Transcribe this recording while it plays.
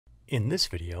In this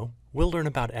video, we'll learn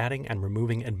about adding and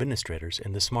removing administrators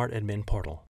in the SmartAdmin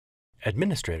portal.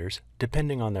 Administrators,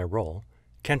 depending on their role,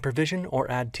 can provision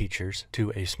or add teachers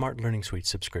to a Smart Learning Suite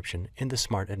subscription in the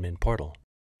SmartAdmin portal.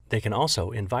 They can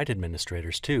also invite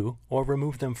administrators to or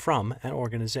remove them from an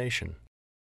organization.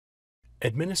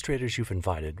 Administrators you've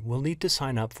invited will need to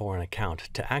sign up for an account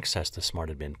to access the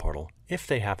SmartAdmin portal if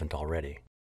they haven't already.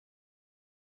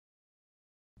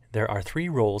 There are 3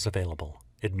 roles available: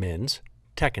 admins,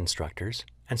 tech instructors,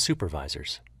 and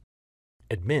supervisors.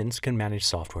 Admins can manage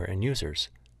software and users.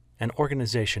 An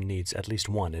organization needs at least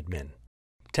one admin.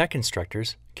 Tech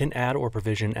instructors can add or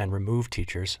provision and remove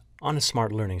teachers on a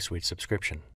Smart Learning Suite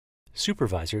subscription.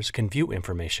 Supervisors can view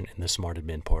information in the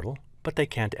SmartAdmin portal, but they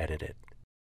can't edit it.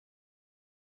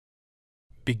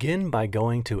 Begin by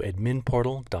going to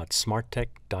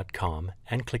adminportal.smarttech.com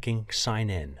and clicking Sign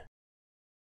In.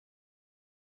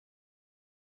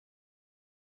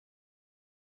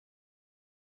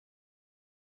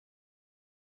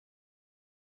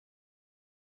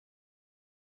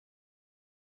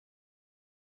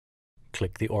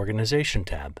 Click the Organization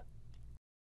tab.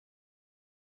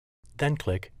 Then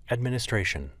click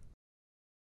Administration.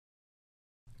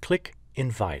 Click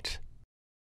Invite.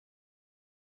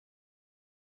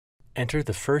 Enter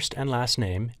the first and last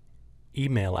name,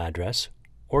 email address,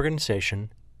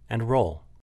 organization, and role.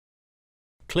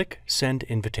 Click Send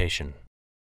Invitation.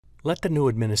 Let the new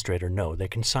administrator know they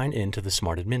can sign in to the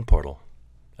SmartAdmin portal.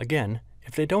 Again,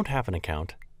 if they don't have an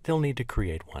account, they'll need to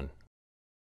create one.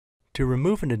 To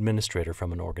remove an administrator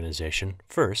from an organization,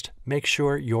 first, make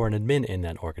sure you're an admin in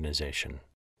that organization.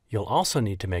 You'll also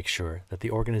need to make sure that the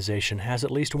organization has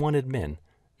at least one admin,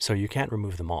 so you can't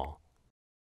remove them all.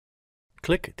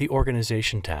 Click the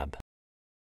Organization tab.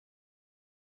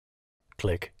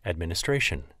 Click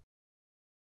Administration.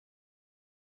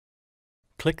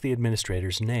 Click the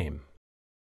administrator's name.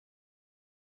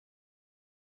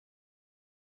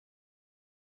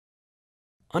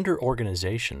 Under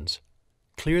Organizations,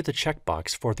 clear the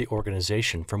checkbox for the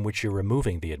organization from which you're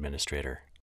removing the administrator.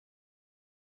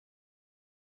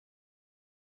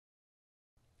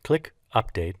 Click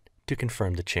Update to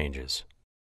confirm the changes.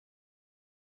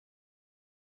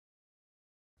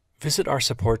 Visit our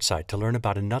support site to learn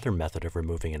about another method of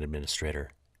removing an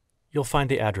administrator. You'll find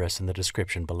the address in the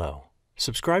description below.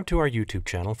 Subscribe to our YouTube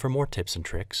channel for more tips and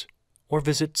tricks, or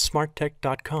visit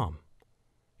smarttech.com.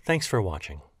 Thanks for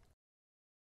watching.